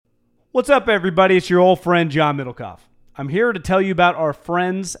What's up, everybody? It's your old friend, John Middlecoff. I'm here to tell you about our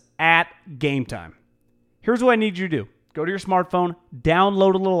friends at Game Time. Here's what I need you to do. Go to your smartphone,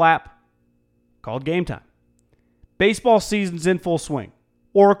 download a little app called Game Time. Baseball season's in full swing.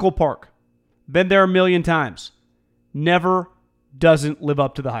 Oracle Park. Been there a million times. Never doesn't live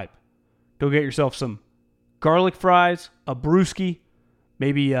up to the hype. Go get yourself some garlic fries, a brewski,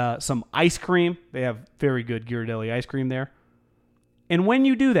 maybe some ice cream. They have very good Ghirardelli ice cream there. And when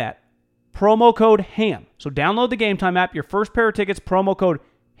you do that, promo code HAM. So download the Game Time app. Your first pair of tickets, promo code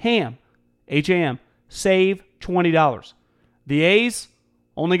HAM, H-A-M, save $20. The A's,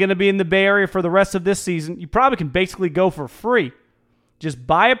 only going to be in the Bay Area for the rest of this season. You probably can basically go for free. Just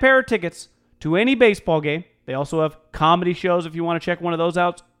buy a pair of tickets to any baseball game. They also have comedy shows if you want to check one of those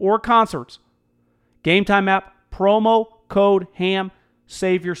out, or concerts. Game Time app, promo code HAM,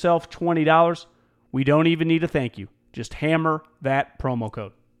 save yourself $20. We don't even need a thank you. Just hammer that promo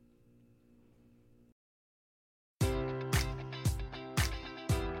code.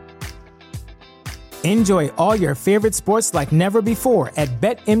 Enjoy all your favorite sports like never before at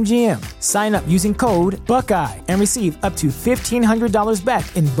BetMGM. Sign up using code Buckeye and receive up to $1,500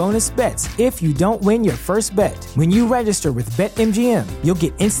 back in bonus bets if you don't win your first bet. When you register with BetMGM, you'll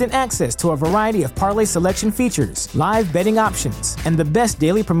get instant access to a variety of parlay selection features, live betting options, and the best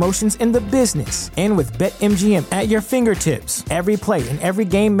daily promotions in the business. And with BetMGM at your fingertips, every play and every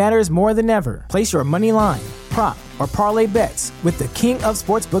game matters more than ever. Place your money line, prop, or parlay bets with the king of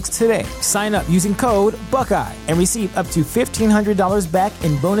sportsbooks today. Sign up using code Buckeye and receive up to $1,500 back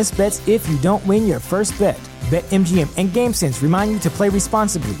in bonus bets if you don't win your first bet. BetMGM and GameSense remind you to play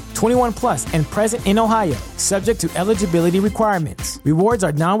responsibly. 21 plus and present in Ohio, subject to eligibility requirements. Rewards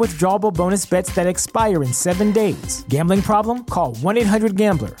are non-withdrawable bonus bets that expire in 7 days. Gambling problem? Call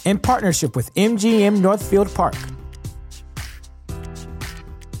 1-800-GAMBLER. In partnership with MGM Northfield Park.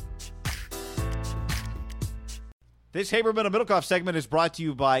 This Haberman and Middlecoff segment is brought to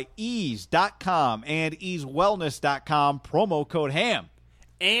you by Ease.com and EaseWellness.com, promo code HAM.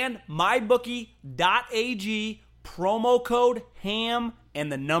 And MyBookie.ag, promo code HAM, and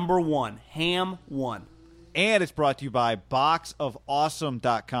the number 1, HAM1. And it's brought to you by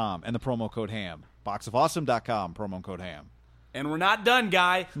BoxOfAwesome.com and the promo code HAM. BoxOfAwesome.com, promo code HAM. And we're not done,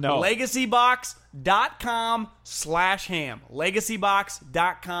 guy. No. LegacyBox.com/ham.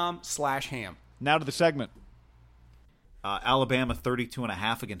 LegacyBox.com/ham. Now to the segment. Alabama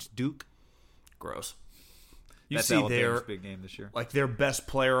 32.5 against Duke. Gross. That's see Alabama's big game this year. Like their best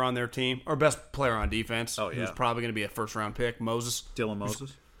player on their team, or best player on defense, Oh, yeah. who's probably going to be a first-round pick, Moses. Dylan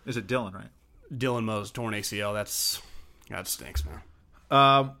Moses. Is it Dylan, right? Dylan Moses, torn ACL. That stinks, man.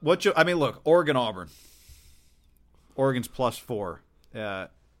 Look, Oregon, Auburn. Oregon's +4.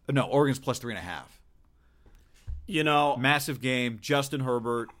 Oregon's +3.5. You know, Massive game. Justin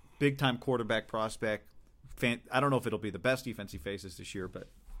Herbert, big-time quarterback prospect. I don't know if it'll be the best defense he faces this year, but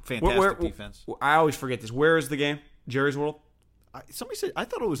fantastic defense. I always forget this. Where is the game? Jerry's World? Somebody said I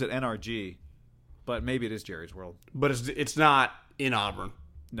thought it was at NRG, but maybe it is Jerry's World. But it's not in Auburn.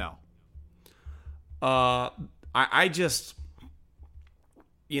 No. I just,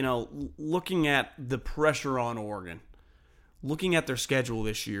 looking at the pressure on Oregon, looking at their schedule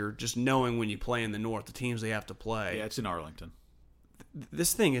this year, just knowing when you play in the North, the teams they have to play. Yeah, it's in Arlington.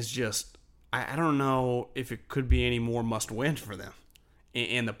 This thing is just, I don't know if it could be any more must-win for them.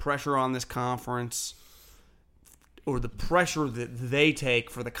 And the pressure on this conference, or the pressure that they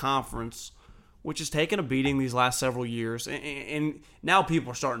take for the conference, which has taken a beating these last several years. And now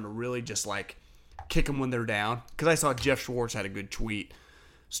people are starting to really just kick them when they're down. Because I saw Jeff Schwartz had a good tweet.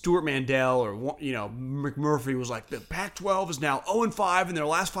 Stuart Mandel or McMurphy was like, the Pac-12 is now 0-5 in their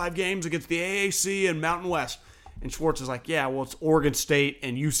last 5 games against the AAC and Mountain West. And Schwartz is like, yeah, well, it's Oregon State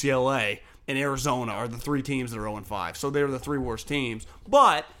and UCLA and Arizona are the 3 teams that are 0-5. So they're the 3 worst teams.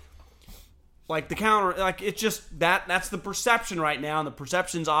 But, the counter, it's just that's the perception right now, and the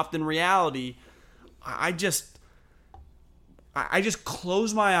perception's often reality. I just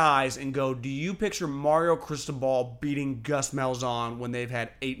close my eyes and go, do you picture Mario Cristobal beating Gus Malzahn when they've had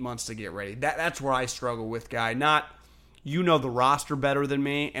 8 months to get ready? That's where I struggle with, Guy. Not, the roster better than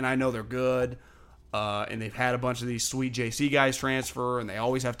me, and I know they're good. And they've had a bunch of these sweet JC guys transfer, and they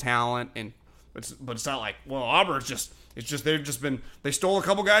always have talent. But it's not like, well, Auburn's they stole a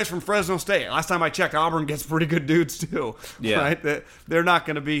couple guys from Fresno State. Last time I checked, Auburn gets pretty good dudes too. Yeah, right? They're not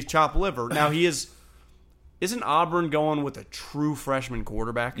going to be chopped liver. Now isn't Auburn going with a true freshman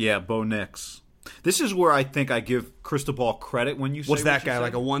quarterback? Yeah, Bo Nix. This is where I think I give Cristobal credit when you say what's that what you guy said.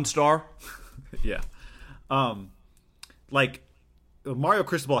 like a 1-star? Yeah, Mario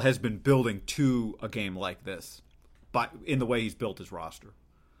Cristobal has been building to a game like this, but in the way he's built his roster.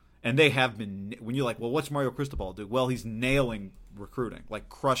 And they have been, when you're like, well, what's Mario Cristobal do? Well, he's nailing recruiting, like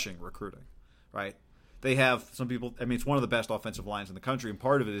crushing recruiting, right? They have some people, I mean, it's one of the best offensive lines in the country, and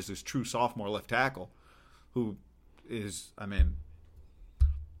part of it is this true sophomore left tackle who is, I mean,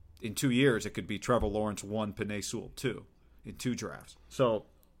 in 2 years, it could be Trevor Lawrence 1, Penei Sewell 2 in 2 drafts. So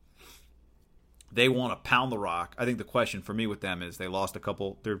they want to pound the rock. I think the question for me with them is they lost a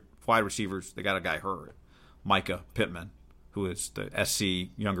couple, their wide receivers, they got a guy hurt, Micah Pittman, who is the SC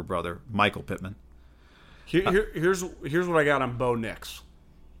younger brother, Michael Pittman. Here's what I got on Bo Nix.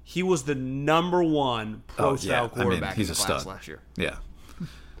 He was the number 1 pro-style quarterback he's in the a class stud last year. Yeah.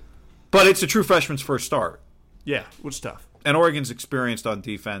 But it's a true freshman's first start. Yeah, which is tough. And Oregon's experienced on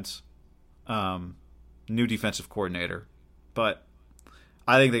defense, new defensive coordinator. But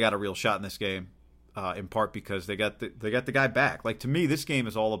I think they got a real shot in this game, in part because they got the guy back. Like, to me, this game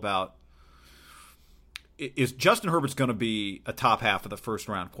is all about, is Justin Herbert's going to be a top half of the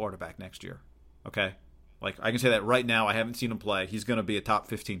first-round quarterback next year, okay? Like, I can say that right now. I haven't seen him play. He's going to be a top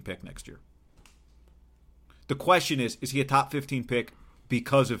 15 pick next year. The question is he a top 15 pick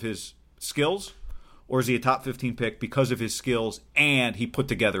because of his skills, or is he a top 15 pick because of his skills and he put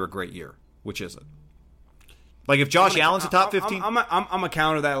together a great year? Which is it? Like, if Josh Allen's a top 15... I'm going to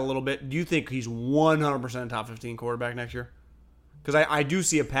counter that a little bit. Do you think he's 100% top 15 quarterback next year? Because I do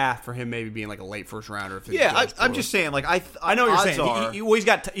see a path for him maybe being like a late first rounder. Yeah, I'm just saying. Like, I know what you're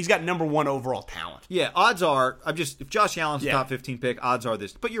saying. He's got number 1 overall talent. Yeah, odds are. If Josh Allen's a top 15 pick, odds are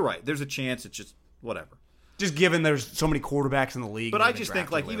this. But you're right. There's a chance. It's just whatever. Just given there's so many quarterbacks in the league. But I just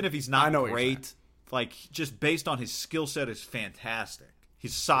think, like, even if he's not great, like, just based on his skill set is fantastic.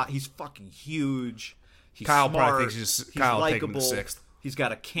 He's fucking huge. He's Kyle smart. probably thinks Kyle likable. Take him the 6th. He's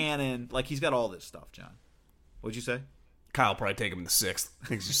got a cannon. Like, he's got all this stuff, John. What'd you say? Kyle probably take him in the 6th. I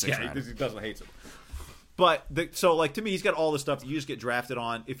think he's just 6th. Yeah, he doesn't hate him. But so, like, to me, he's got all the stuff that you just get drafted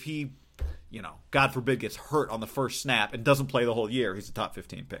on. If he, God forbid, gets hurt on the first snap and doesn't play the whole year, he's a top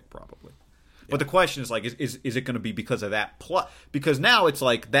 15 pick probably. Yeah. But the question is, like, is it going to be because of that plus? Because now it's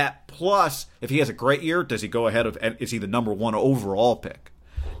like that plus. If he has a great year, does he go ahead of? Is he the number 1 overall pick?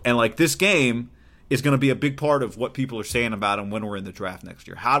 And like, this game is going to be a big part of what people are saying about him when we're in the draft next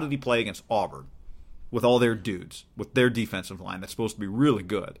year. How did he play against Auburn? With all their dudes, with their defensive line that's supposed to be really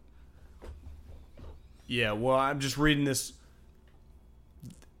good. Yeah, well, I'm just reading this.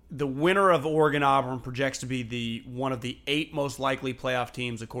 The winner of Oregon-Auburn projects to be one of the 8 most likely playoff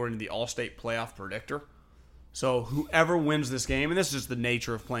teams according to the All-State Playoff Predictor. So whoever wins this game, and this is just the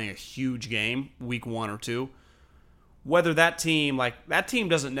nature of playing a huge game, week 1 or 2, whether that team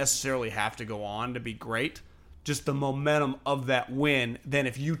doesn't necessarily have to go on to be great, just the momentum of that win, then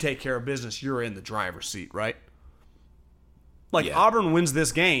if you take care of business, you're in the driver's seat, right? Like, yeah. Auburn wins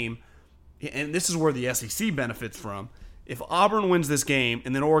this game, and this is where the SEC benefits from. If Auburn wins this game,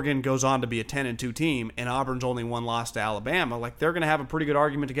 and then Oregon goes on to be a 10-2 team, and Auburn's only 1 loss to Alabama, like, they're going to have a pretty good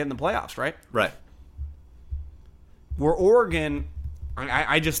argument to get in the playoffs, right? Right. Where Oregon,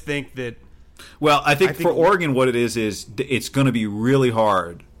 I just think that... Well, I think for Oregon, what it is it's going to be really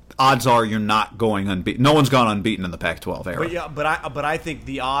hard. Odds are you're not going unbeaten. No one's gone unbeaten in the Pac-12 era. But I think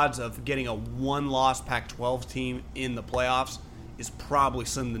the odds of getting a 1-loss Pac-12 team in the playoffs is probably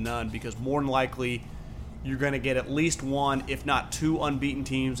slim to none, because more than likely you're going to get at least 1, if not 2, unbeaten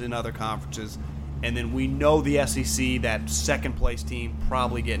teams in other conferences. And then we know the SEC, that second-place team,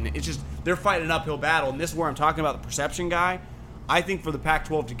 probably getting it. It's just they're fighting an uphill battle, and this is where I'm talking about the perception guy. I think for the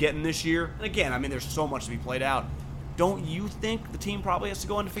Pac-12 to get in this year, and again, I mean, there's so much to be played out, don't you think the team probably has to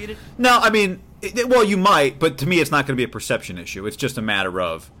go undefeated? No, I mean, well, you might, but to me it's not going to be a perception issue. It's just a matter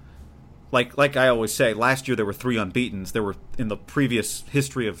of, like I always say, last year there were 3 unbeatens. There were, in the previous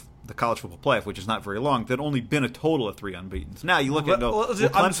history of the college football playoff, which is not very long, there'd only been a total of 3 unbeatens. Now you look at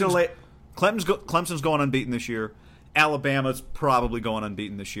Clemson's going unbeaten this year. Alabama's probably going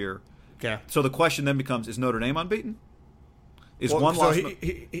unbeaten this year. Okay. So the question then becomes, is Notre Dame unbeaten? Is one loss?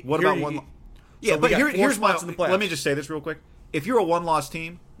 What about one? Yeah, but here's my. Let me just say this real quick. If you're a 1-loss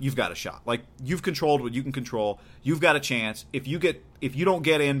team, you've got a shot. Like, you've controlled what you can control. You've got a chance. If you don't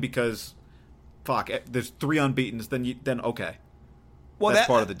get in because, there's 3 unbeatens, then okay. Well, that's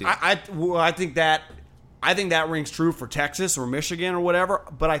part of the deal. I think that rings true for Texas or Michigan or whatever.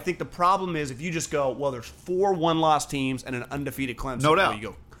 But I think the problem is if you just go, well, there's 4 1-loss teams and an undefeated Clemson. No doubt. You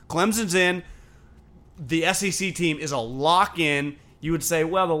go, Clemson's in. The SEC team is a lock-in. You would say,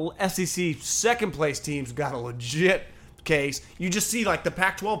 well, the SEC second-place team's got a legit case. You just see, like, the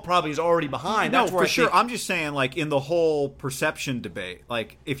Pac-12 probably is already behind. No, for sure. I'm just saying, like, in the whole perception debate,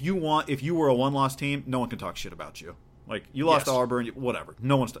 like, if you were a 1-loss team, no one can talk shit about you. Like, you lost to Auburn, whatever.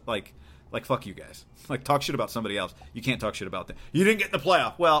 No one's, like, Like, fuck you guys. Like, talk shit about somebody else. You can't talk shit about them. You didn't get in the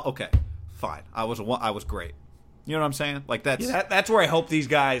playoff. Well, okay, fine. I was great. You know what I'm saying? Like, that's where I hope these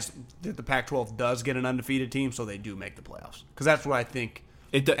guys, that the Pac-12 does get an undefeated team, so they do make the playoffs. Because that's what I think.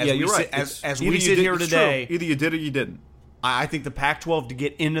 You're right. As we sit here today, either you did or you didn't. I think the Pac-12 to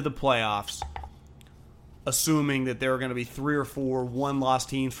get into the playoffs, assuming that there are going to be 3 or 4 one-loss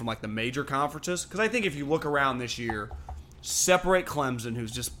teams from like the major conferences. Because I think if you look around this year, separate Clemson,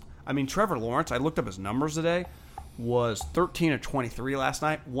 who's just, I mean, Trevor Lawrence, I looked up his numbers today, was 13 of 23 last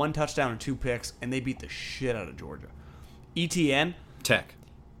night, 1 touchdown and 2 picks, and they beat the shit out of Georgia. ETN. Tech.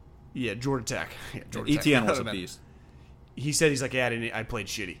 Yeah, Georgia Tech. Yeah, Georgia ETN Tech. was a beast. He said, he's like, yeah, I played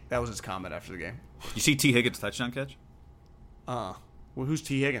shitty. That was his comment after the game. You see T. Higgins' touchdown catch? Well, who's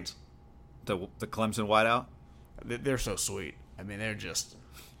T. Higgins? The Clemson wideout? They're so sweet. I mean, they're just...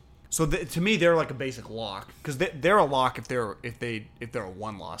 So to me, they're like a basic lock because they're a lock if they're a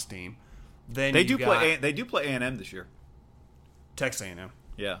one-loss team. Then they do play A&M this year. Texas A&M.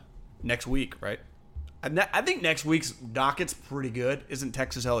 Yeah. Next week, right? I think next week's docket's pretty good. Isn't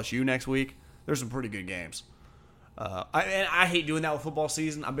Texas LSU next week? There's some pretty good games. I hate doing that with football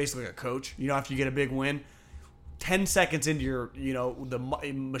season. I'm basically a coach. You know, after you get a big win, 10 seconds into your, the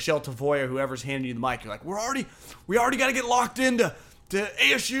Michelle Tavoya, whoever's handing you the mic, you're like, we already got to get locked into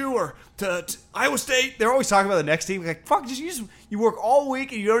ASU or to Iowa State. They're always talking about the next team. Like, fuck, you work all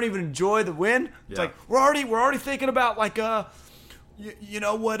week and you don't even enjoy the win. It's like we're already thinking about like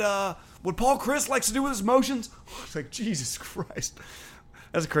what Paul Chris likes to do with his motions. It's like, Jesus Christ.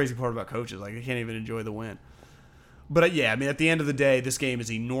 That's the crazy part about coaches. Like, they can't even enjoy the win. But, yeah, I mean, at the end of the day, this game is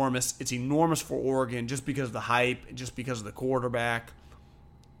enormous. It's enormous for Oregon just because of the hype, just because of the quarterback.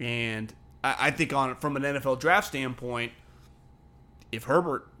 And I think from an NFL draft standpoint, if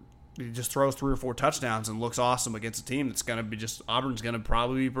Herbert just throws 3 or 4 touchdowns and looks awesome against a team that's going to be Auburn's going to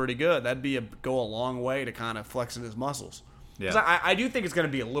probably be pretty good, that'd go a long way to kind of flexing his muscles. Yeah. I do think it's going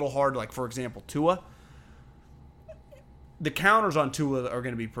to be a little hard, like, for example, Tua. The counters on Tua are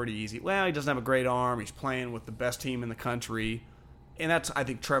going to be pretty easy. Well, he doesn't have a great arm. He's playing with the best team in the country. And I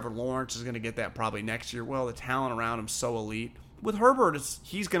think Trevor Lawrence is going to get that probably next year. Well, the talent around him is so elite. With Herbert,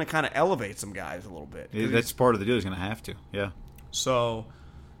 he's going to kind of elevate some guys a little bit. That's part of the deal. He's going to have to, yeah. So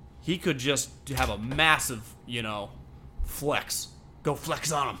he could just have a massive, flex. Go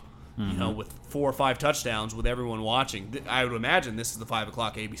flex on him. Mm-hmm. With 4 or 5 touchdowns with everyone watching. I would imagine this is the 5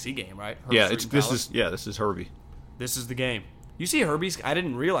 o'clock ABC game, right? This is Herbie. This is the game. You see Herbie's... I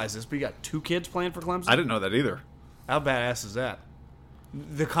didn't realize this, but you got 2 kids playing for Clemson? I didn't know that either. How badass is that?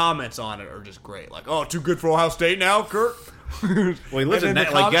 The comments on it are just great. Like, oh, too good for Ohio State now, Kurt? Well, he lives in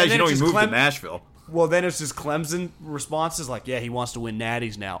guys, he moved to Nashville. Well, then it's just Clemson responses like, yeah, he wants to win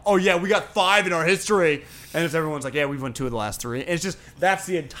natties now. Oh, yeah, we got 5 in our history. And it's everyone's like, yeah, we've won 2 of the last 3. And it's just, that's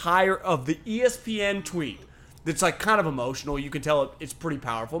the entire of the ESPN tweet. That's like kind of emotional. You can tell it's a pretty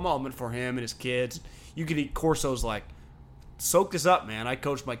powerful moment for him and his kids. You could eat Corso's like, soak this up, man. I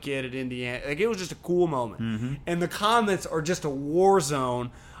coached my kid at Indiana. Like, it was just a cool moment. Mm-hmm. And the comments are just a war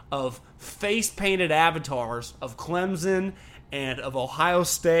zone of face-painted avatars of Clemson and of Ohio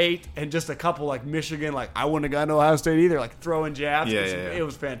State and just a couple like Michigan. Like, I wouldn't have gotten to Ohio State either. Like, throwing jabs. It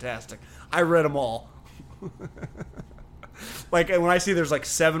was fantastic. I read them all. Like, when I see there's like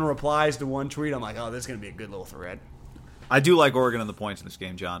 7 replies to one tweet, I'm like, oh, this is going to be a good little thread. I do like Oregon on the points in this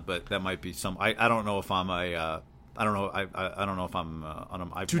game, John, but that might be some. I don't know if I'm I don't know if I'm on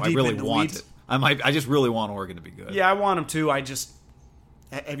them. I really want it. I just really want Oregon to be good. Yeah, I want him to.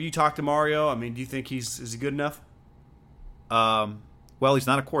 Have you talked to Mario? I mean, do you think is he good enough? Well, he's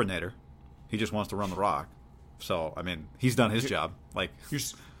not a coordinator. He just wants to run the rock. So, I mean, he's done his job. Like,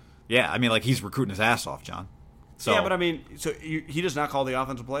 he's recruiting his ass off, John. So, yeah, but I mean, he does not call the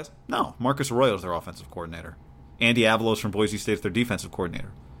offensive plays? No, Marcus Arroyo is their offensive coordinator. Andy Avalos from Boise State is their defensive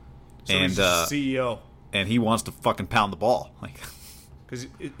coordinator. So he's the CEO. And he wants to fucking pound the ball. Like, because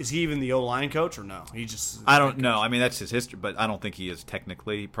is he even the O-line coach or no? He just I don't know. I mean, that's his history, but I don't think he is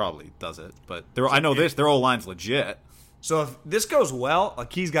technically. He probably does it, but I know their O-line's legit. So if this goes well,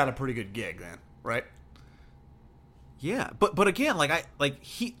 like, he's got a pretty good gig then, right? Yeah, but again,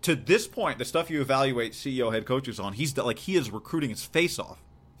 he to this point, the stuff you evaluate CEO head coaches on, he is recruiting his face off.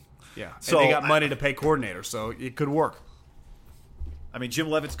 Yeah, so and they got money to pay coordinators, so it could work. I mean, Jim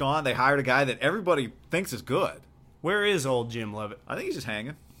Leavitt's gone. They hired a guy that everybody thinks is good. Where is old Jim Leavitt? I think he's just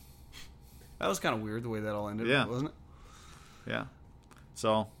hanging. That was kind of weird the way that all ended, wasn't it? Yeah.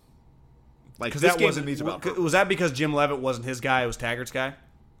 So, like, this game was that because Jim Leavitt wasn't his guy? It was Taggart's guy.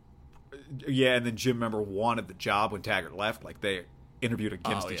 Yeah, and then Jim member wanted the job when Taggart left. Like, they interviewed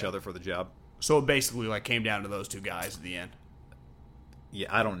against each other for the job. So it basically like came down to those 2 guys at the end. Yeah,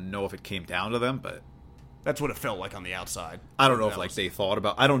 I don't know if it came down to them, but That's what it felt like on the outside. I don't know if they thought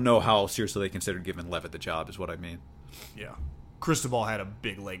about. I don't know how seriously they considered giving Levitt the job. Is what I mean. Yeah, Cristobal had a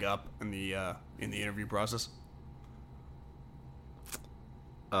big leg up in the interview process.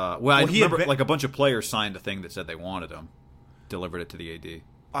 I remember like a bunch of players signed a thing that said they wanted him, delivered it to the AD.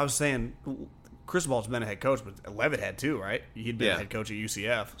 I was saying, Cristobal's been a head coach, but Levitt had too, right? He'd been a head coach at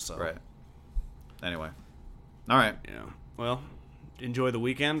UCF, so right. Anyway, all right. Yeah. Well, enjoy the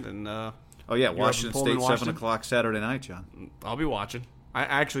weekend and. Washington State, 7:00 Saturday night, John. I'll be watching. I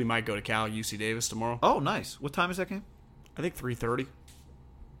actually might go to Cal UC Davis tomorrow. Oh, nice. What time is that game? I think 3:30.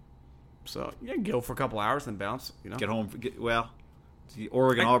 So yeah, go for a couple hours then bounce. Get home. The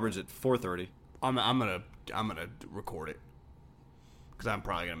Oregon Auburn's at 4:30. I'm gonna record it because I'm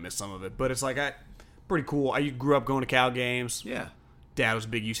probably gonna miss some of it. But it's like pretty cool. I grew up going to Cal games. Yeah. Dad was a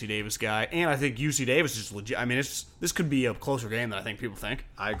big UC Davis guy, and I think UC Davis is legit. I mean, this could be a closer game than I think people think.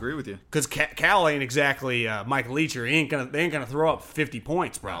 I agree with you. Because Cal ain't exactly Mike Leacher. They ain't gonna throw up 50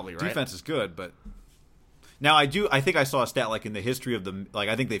 points probably, right? Defense is good, but now I think I saw a stat like in the history of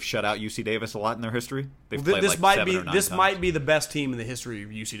I think they've shut out UC Davis a lot in their history. They've played this like might 7 be or 9 this times. might be the best team in the history of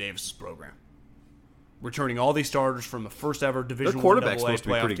UC Davis's program. Returning all these starters from the first ever Division I. Their quarterback's supposed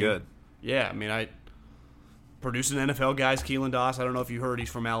to be pretty good. Yeah, I mean producing NFL guys, Keelan Doss. I don't know if you heard he's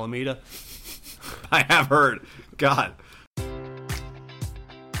from Alameda. I have heard. God.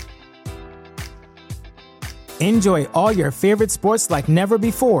 Enjoy all your favorite sports like never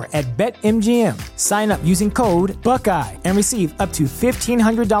before at BetMGM. Sign up using code Buckeye and receive up to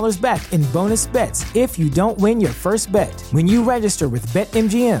 $1,500 back in bonus bets if you don't win your first bet. When you register with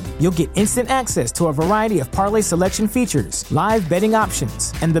BetMGM, you'll get instant access to a variety of parlay selection features, live betting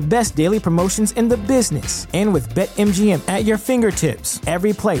options, and the best daily promotions in the business. And with BetMGM at your fingertips,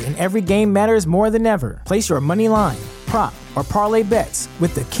 every play and every game matters more than ever. Place your money line, prop, or parlay bets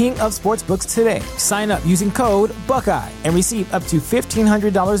with the king of sportsbooks today. Sign up using code Buckeye and receive up to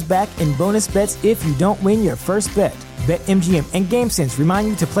 $1,500 back in bonus bets if you don't win your first bet. BetMGM and GameSense remind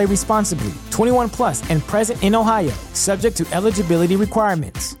you to play responsibly. 21 plus and present in Ohio, subject to eligibility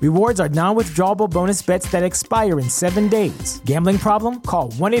requirements. Rewards are non-withdrawable bonus bets that expire in 7 days. Gambling problem? Call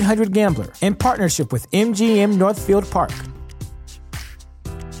 1-800-GAMBLER in partnership with MGM Northfield Park.